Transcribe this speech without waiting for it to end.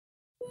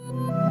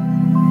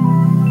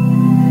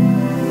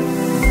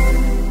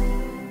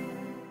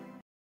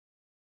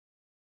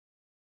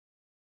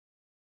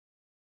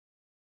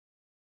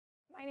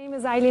My name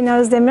is Aylin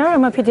Ozdemir.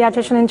 I'm a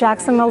pediatrician in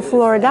Jacksonville,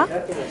 Florida.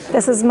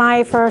 This is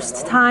my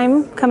first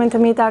time coming to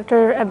meet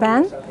Dr.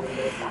 Ben.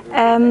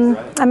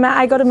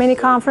 I go to many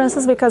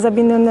conferences because I've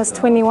been doing this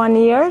 21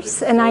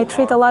 years, and I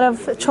treat a lot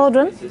of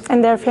children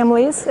and their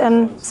families,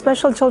 and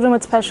special children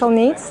with special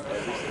needs.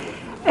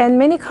 And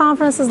many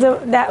conferences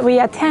that we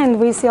attend,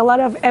 we see a lot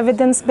of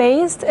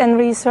evidence-based and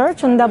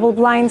research and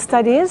double-blind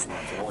studies.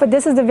 But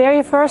this is the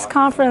very first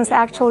conference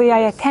actually I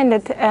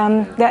attended,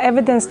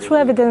 true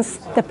evidence,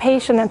 the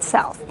patient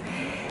itself.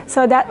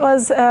 So that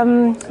was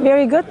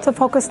very good to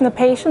focus on the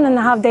patient and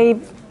how they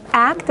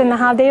act and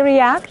how they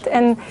react,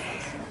 and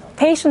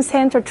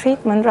patient-centered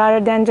treatment rather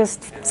than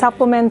just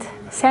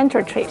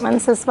supplement-centered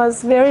treatments. This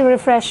was very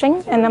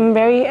refreshing, and I'm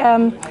very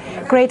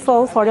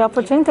grateful for the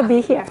opportunity to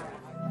be here.